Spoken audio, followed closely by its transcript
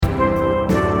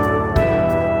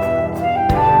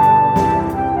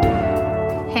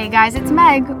guys, it's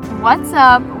Meg. What's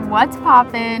up? What's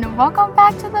poppin'? Welcome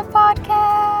back to the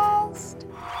podcast.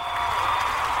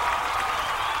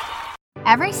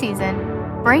 Every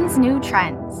season brings new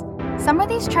trends. Some of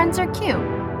these trends are cute,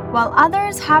 while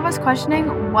others have us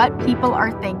questioning what people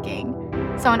are thinking.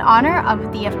 So in honor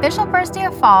of the official first day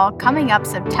of fall coming up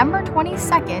September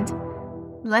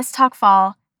 22nd, let's talk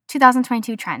fall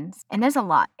 2022 trends. And there's a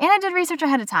lot. And I did research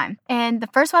ahead of time. And the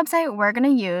first website we're going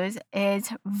to use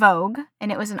is Vogue. And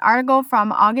it was an article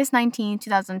from August 19,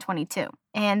 2022.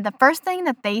 And the first thing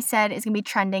that they said is going to be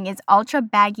trending is ultra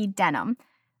baggy denim,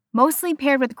 mostly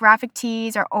paired with graphic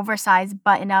tees or oversized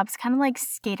button-ups, kind of like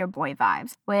skater boy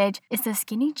vibes, which is the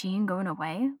skinny jean going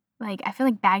away? Like, I feel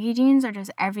like baggy jeans are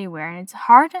just everywhere, and it's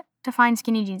hard to find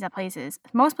skinny jeans at places.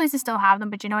 Most places still have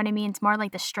them, but you know what I mean? It's more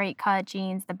like the straight cut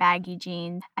jeans, the baggy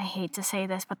jeans. I hate to say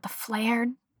this, but the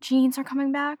flared jeans are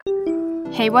coming back.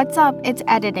 Hey, what's up? It's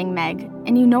Editing Meg.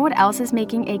 And you know what else is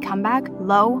making a comeback?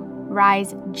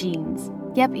 Low-rise jeans.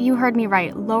 Yep, you heard me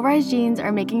right. Low-rise jeans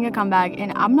are making a comeback,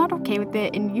 and I'm not okay with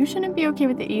it, and you shouldn't be okay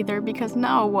with it either, because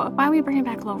no, why are we bringing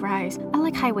back low-rise? I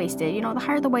like high-waisted. You know, the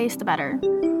higher the waist, the better.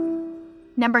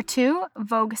 Number 2,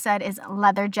 Vogue said, is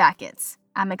leather jackets.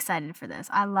 I'm excited for this.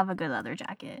 I love a good leather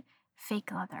jacket.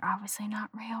 Fake leather, obviously not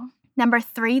real. Number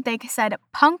 3, they said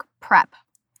punk prep.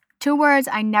 2 words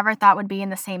I never thought would be in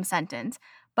the same sentence.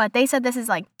 But they said this is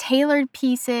like tailored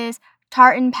pieces,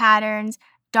 tartan patterns,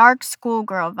 dark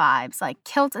schoolgirl vibes, like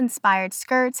kilt-inspired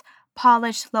skirts,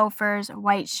 polished loafers,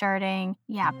 white shirting.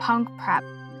 Yeah, punk prep.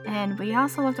 And we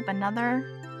also looked up another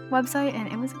website,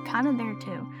 and it was kind of there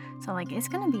too. So, like, it's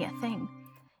going to be a thing.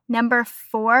 Number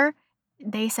 4,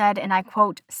 they said, and I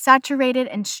quote, saturated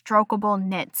and strokeable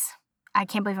knits. I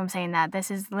can't believe I'm saying that. This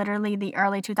is literally the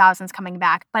early 2000s coming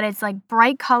back. But it's like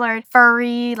bright colored,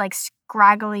 furry, like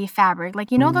scraggly fabric.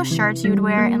 Like, you know those shirts you'd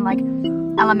wear in like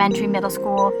elementary, middle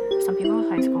school, some people in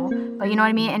high school, but you know what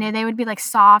I mean? And they would be like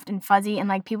soft and fuzzy and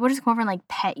like people would just come over and like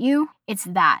pet you. It's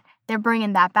that. They're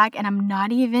bringing that back. And I'm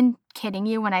not even kidding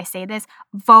you when I say this.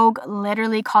 Vogue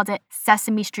literally called it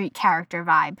Sesame Street character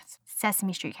vibes.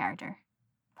 Sesame Street character.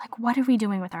 Like, what are we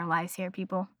doing with our lives here,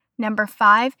 people? Number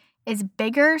 5 is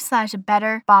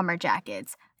bigger/better bomber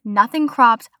jackets. Nothing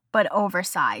cropped, but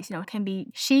oversized. You know, it can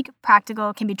be chic,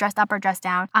 practical, can be dressed up or dressed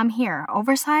down. I'm here.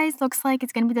 Oversized looks like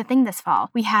it's going to be the thing this fall.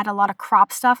 We had a lot of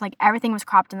crop stuff. Like, everything was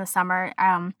cropped in the summer.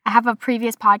 I have a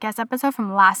previous podcast episode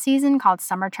from last season called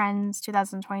Summer Trends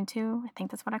 2022. I think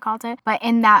that's what I called it. But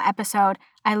in that episode,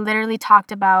 I literally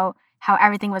talked about how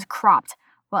everything was cropped.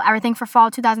 Well, everything for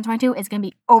fall 2022 is going to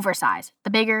be oversized. The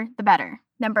bigger, the better.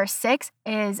 Number 6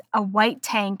 is a white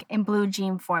tank in blue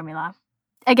jean formula.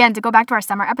 Again, to go back to our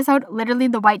summer episode, literally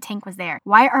the white tank was there.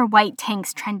 Why are white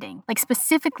tanks trending? Like,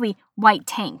 specifically white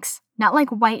tanks. Not like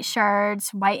white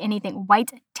shirts, white anything.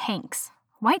 White tanks.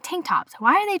 White tank tops.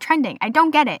 Why are they trending? I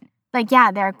don't get it. Like,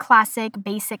 yeah, they're a classic,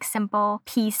 basic, simple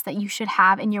piece that you should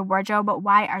have in your wardrobe, but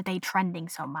why are they trending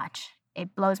so much?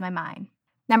 It blows my mind.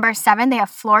 Number 7, they have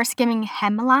floor skimming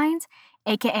hemlines,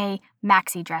 aka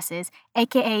maxi dresses,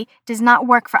 aka does not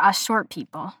work for us short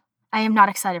people. I am not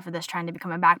excited for this trend to be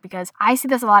coming back because I see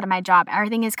this a lot in my job.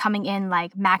 Everything is coming in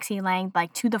like maxi length,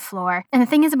 like to the floor. And the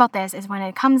thing is about this is when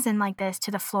it comes in like this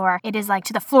to the floor, it is like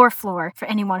to the floor for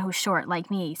anyone who's short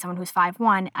like me, someone who's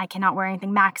 5'1". I cannot wear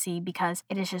anything maxi because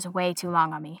it is just way too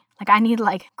long on me. Like, I need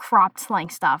like cropped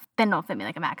length stuff. Then it'll fit me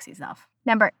like a maxi stuff.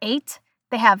 Number 8,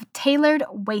 they have tailored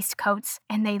waistcoats,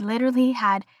 and they literally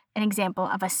had an example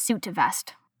of a suit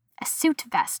vest. A suit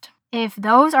vest. If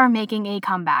those are making a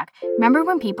comeback, remember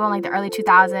when people in like the early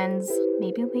 2000s,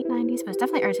 maybe late 90s, but it's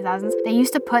definitely early 2000s, they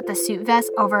used to put the suit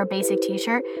vest over a basic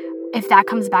t-shirt? If that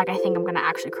comes back, I think I'm going to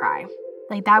actually cry.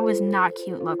 Like, that was not a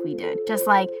cute look we did. Just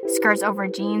like skirts over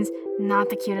jeans, not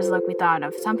the cutest look we thought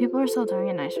of. Some people are still doing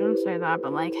it, and I shouldn't say that,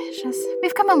 but like, it's just,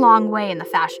 we've come a long way in the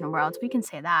fashion world, so we can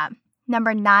say that.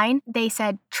 Number 9, they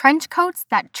said trench coats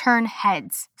that turn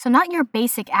heads. So not your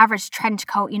basic average trench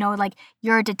coat, you know, like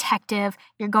you're a detective,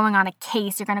 you're going on a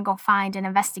case, you're going to go find an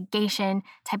investigation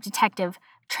type detective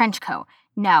trench coat.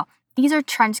 No, these are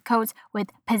trench coats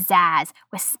with pizzazz,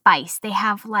 with spice. They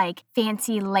have like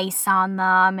fancy lace on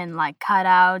them and like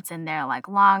cutouts, and they're like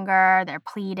longer, they're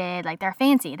pleated, like they're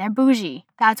fancy, they're bougie.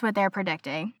 That's what they're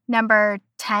predicting. Number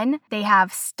 10, they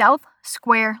have stealth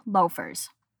square loafers.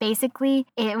 Basically,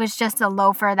 it was just a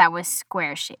loafer that was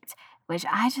square shaped, which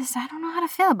I don't know how to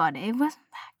feel about it. It wasn't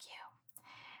that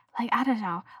cute. Like, I don't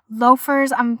know.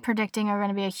 Loafers, I'm predicting, are going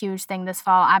to be a huge thing this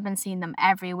fall. I've been seeing them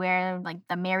everywhere, like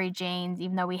the Mary Janes,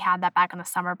 even though we had that back on the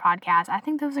summer podcast. I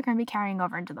think those are going to be carrying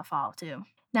over into the fall, too.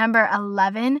 Number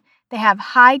 11, they have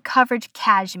high coverage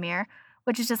cashmere,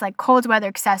 which is just like cold weather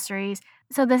accessories.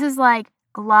 So this is like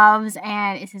gloves,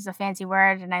 and this is a fancy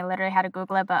word, and I literally had to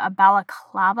Google it, but a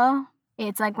balaclava.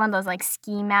 It's like one of those like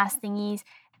ski mask thingies.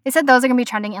 They said those are going to be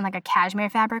trending in like a cashmere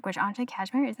fabric, which honestly,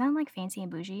 cashmere, isn't that like fancy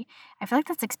and bougie? I feel like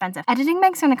that's expensive. Editing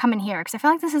Meg's going to come in here because I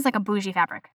feel like this is like a bougie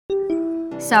fabric.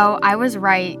 So I was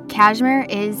right. Cashmere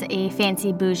is a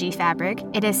fancy bougie fabric.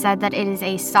 It is said that it is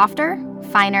a softer,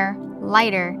 finer,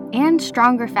 lighter, and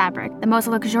stronger fabric, the most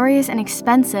luxurious and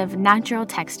expensive natural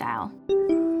textile.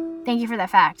 Thank you for that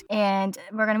fact. And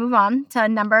we're going to move on to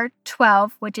number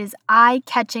 12, which is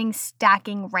eye-catching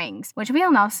stacking rings, which we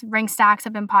all know ring stacks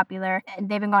have been popular.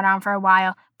 They've been going on for a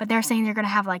while, but they're saying they're going to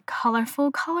have like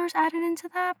colorful colors added into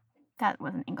that. That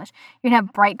wasn't English. You're going to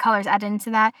have bright colors added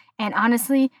into that. And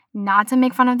honestly, not to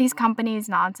make fun of these companies,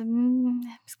 just kind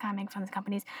of make fun of these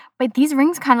companies, but these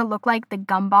rings kind of look like the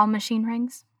gumball machine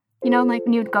rings. You know, like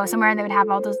when you would go somewhere and they would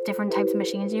have all those different types of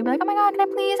machines, and you'd be like, oh my God, can I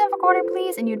please have a quarter,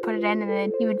 please? And you'd put it in, and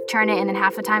then you would turn it, and then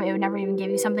half the time it would never even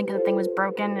give you something because the thing was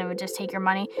broken, and it would just take your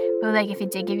money. But like if it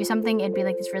did give you something, it'd be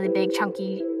like this really big,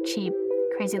 chunky, cheap,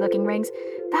 crazy looking rings.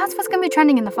 That's what's going to be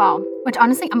trending in the fall, which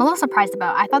honestly, I'm a little surprised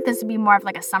about. I thought this would be more of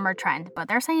like a summer trend, but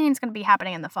they're saying it's going to be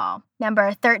happening in the fall.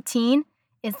 Number 13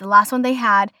 is the last one they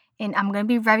had. And I'm going to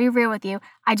be very real with you.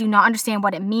 I do not understand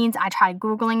what it means. I tried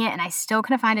Googling it and I still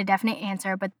couldn't find a definite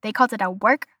answer, but they called it a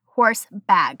workhorse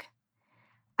bag.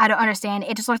 I don't understand.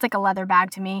 It just looks like a leather bag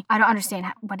to me. I don't understand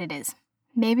what it is.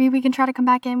 Maybe we can try to come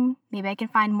back in. Maybe I can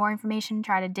find more information,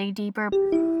 try to dig deeper.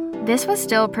 This was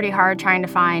still pretty hard trying to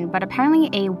find, but apparently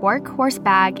a workhorse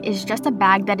bag is just a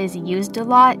bag that is used a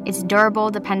lot. It's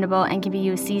durable, dependable, and can be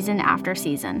used season after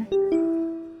season.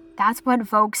 That's what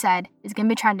Vogue said is going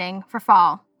to be trending for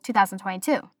fall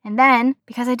 2022. And then,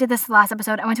 because I did this last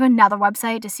episode, I went to another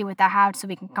website to see what that had so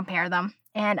we can compare them.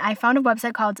 And I found a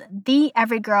website called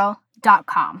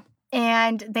theeverygirl.com.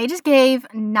 And they just gave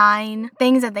 9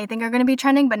 things that they think are going to be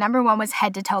trending, but number 1 was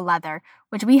head-to-toe leather,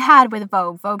 which we had with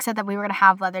Vogue. Vogue said that we were going to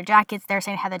have leather jackets. They're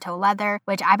saying head-to-toe leather,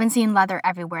 which I've been seeing leather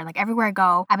everywhere. Like, everywhere I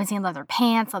go, I've been seeing leather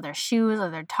pants, leather shoes,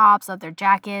 leather tops, leather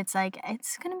jackets. Like,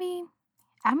 it's going to be...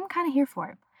 I'm kind of here for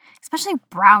it. Especially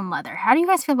brown leather. How do you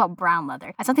guys feel about brown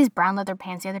leather? I saw these brown leather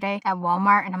pants the other day at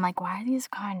Walmart, and I'm like, why are these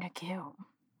kind of cute?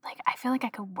 Like, I feel like I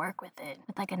could work with it.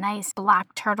 With like a nice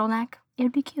black turtleneck. It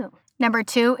would be cute. Number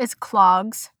 2 is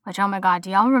clogs, which, oh my God,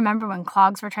 do y'all remember when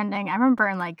clogs were trending? I remember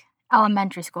in like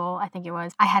elementary school, I think it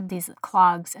was, I had these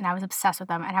clogs and I was obsessed with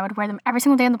them and I would wear them every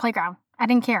single day on the playground. I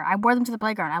didn't care. I wore them to the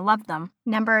playground. I loved them.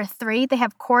 Number 3, they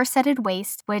have corseted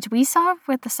waist, which we saw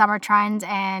with the summer trends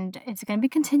and it's going to be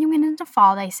continuing into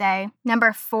fall, they say.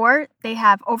 Number 4, they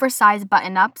have oversized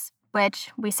button-ups,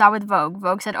 which we saw with Vogue.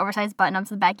 Vogue said oversized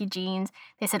button-ups with baggy jeans.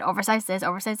 They said oversized this,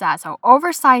 oversized that. So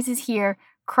oversized is here,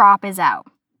 crop is out.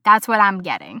 That's what I'm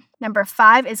getting. Number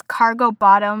 5 is cargo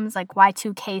bottoms, like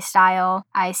Y2K style.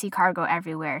 I see cargo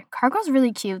everywhere. Cargo's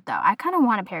really cute, though. I kind of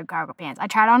want a pair of cargo pants. I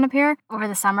tried on a pair over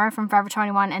the summer from Forever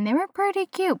 21, and they were pretty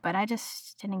cute, but I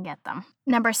just didn't get them.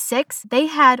 Number 6, they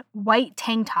had white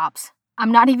tank tops.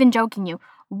 I'm not even joking you.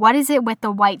 What is it with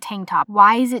the white tank top?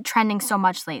 Why is it trending so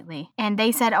much lately? And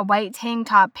they said a white tank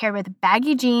top paired with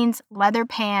baggy jeans, leather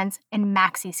pants, and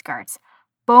maxi skirts.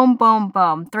 Boom, boom,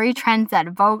 boom. 3 trends that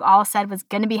Vogue all said was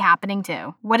going to be happening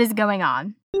too. What is going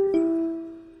on?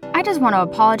 I just want to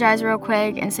apologize real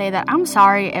quick and say that I'm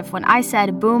sorry if when I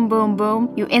said boom, boom,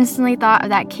 boom, you instantly thought of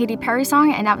that Katy Perry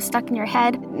song and that was stuck in your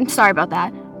head. I'm sorry about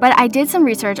that. But I did some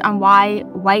research on why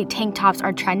white tank tops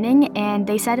are trending, and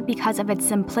they said it because of its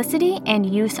simplicity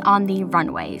and use on the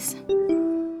runways.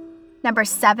 Number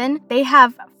 7, they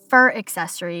have fur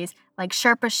accessories like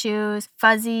Sherpa shoes,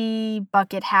 fuzzy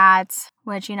bucket hats,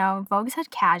 which, you know, Vogue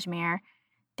said cashmere.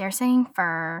 They're saying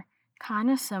fur. Kind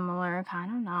of similar,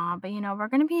 kind of not. But, you know, we're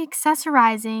going to be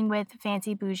accessorizing with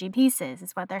fancy bougie pieces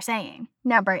is what they're saying.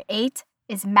 Number 8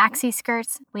 is maxi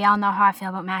skirts. We all know how I feel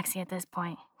about maxi at this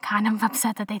point. Kind of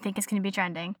upset that they think it's going to be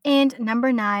trending. And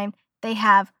number 9, they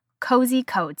have cozy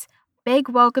coats. Big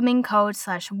welcoming coats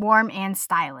 / warm and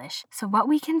stylish. So what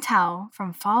we can tell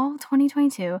from fall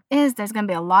 2022 is there's going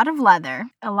to be a lot of leather,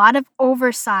 a lot of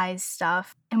oversized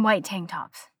stuff, and white tank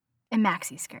tops, and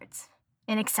maxi skirts,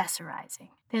 and accessorizing.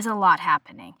 There's a lot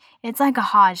happening. It's like a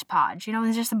hodgepodge. You know,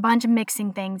 there's just a bunch of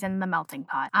mixing things in the melting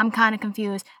pot. I'm kind of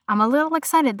confused. I'm a little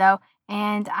excited though,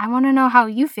 and I want to know how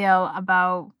you feel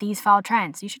about these fall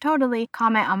trends. You should totally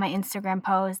comment on my Instagram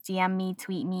post, DM me,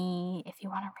 tweet me if you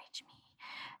want to reach me.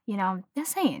 You know,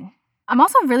 just saying. I'm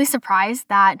also really surprised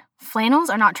that flannels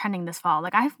are not trending this fall.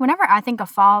 Like, whenever I think of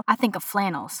fall, I think of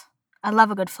flannels. I love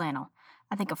a good flannel.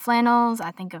 I think of flannels.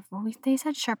 I think of, they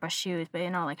said Sherpa shoes, but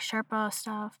like Sherpa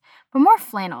stuff. But more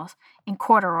flannels and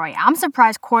corduroy. I'm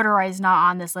surprised corduroy is not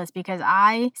on this list because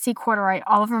I see corduroy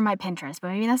all over my Pinterest.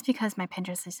 But maybe that's because my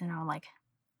Pinterest is, like,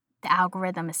 the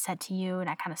algorithm is set to you, and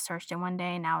I kind of searched it one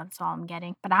day, and now that's all I'm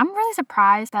getting. But I'm really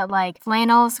surprised that, like,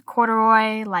 flannels,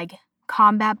 corduroy, like,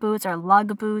 combat boots or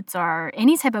lug boots or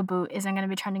any type of boot isn't going to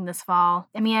be trending this fall.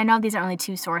 I mean, I know these are only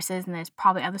 2 sources, and there's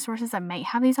probably other sources that might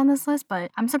have these on this list, but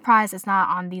I'm surprised it's not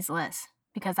on these lists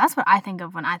because that's what I think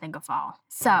of when I think of fall.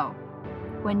 So,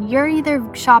 when you're either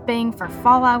shopping for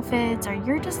fall outfits or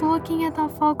you're just looking at the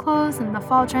fall clothes and the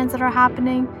fall trends that are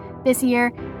happening this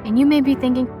year, and you may be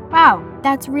thinking, wow,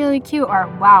 that's really cute,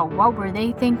 or wow, what were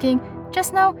they thinking?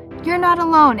 Just know you're not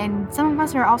alone, and some of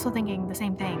us are also thinking the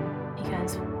same thing,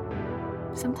 because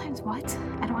sometimes what?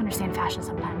 I don't understand fashion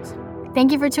sometimes.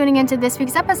 Thank you for tuning in to this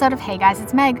week's episode of Hey Guys,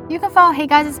 It's Meg. You can follow Hey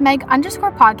Guys, It's Meg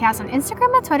 _podcast on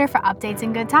Instagram and Twitter for updates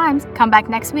and good times. Come back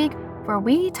next week where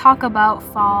we talk about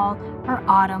fall or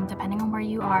autumn, depending on where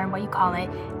you are and what you call it,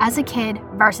 as a kid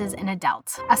versus an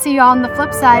adult. I'll see you all on the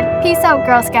flip side. Peace out,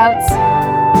 Girl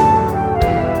Scouts.